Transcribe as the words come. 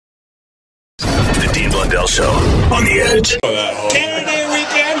Blundell Show. On the Edge. Canada Day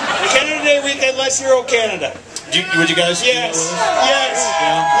weekend. Canada Day weekend. Let's hero Canada. Would you guys? Yes. Yes.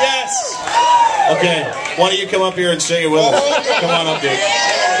 Yeah. Yes. Okay. Why don't you come up here and sing it with us? Come on up, dude.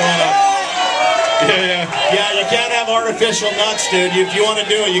 Come on up. Yeah, you can't have artificial nuts, dude. If you want to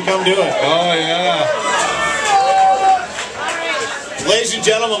do it, you come do it. Oh, yeah. Ladies and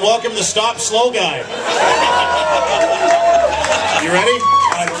gentlemen, welcome to Stop Slow Guy. You ready?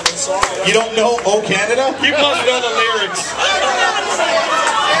 You don't know Oh Canada? You must know the lyrics.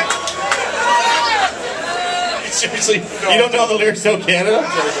 Seriously? You don't know the lyrics to Oh Canada?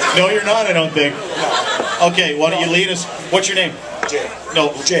 No, you're not, I don't think. Okay, why don't you lead us? What's your name? Jay.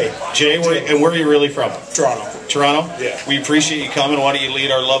 No, Jay. Jay, and where are you really from? Toronto. Toronto? Yeah. We appreciate you coming. Why don't you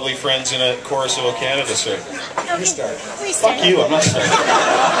lead our lovely friends in a chorus of Oh Canada, sir? You start. Fuck you, I'm not starting.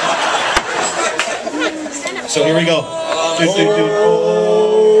 So here we go. Oh,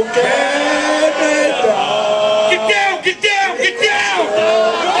 Canada. Get down, get down, get down!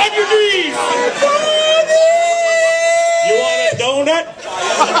 On your knees! You want a donut?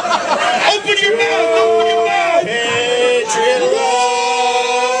 Open your mouth, open your mouth! Patriot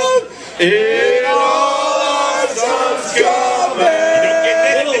love in all our sons coming.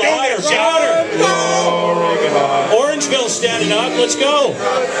 Little louder, shouter. Orangeville standing up, let's go.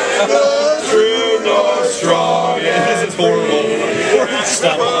 True north strong. This is horrible.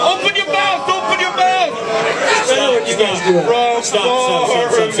 Stop. Open your mouth, open your mouth!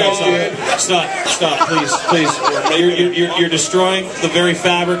 Stop, please. You're destroying the very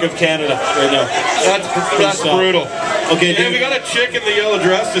fabric of Canada right now. That's Stop. brutal. Okay, Yeah, dude. we got a chick in the yellow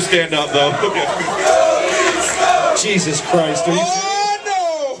dress to stand up, though. Jesus Christ. Are you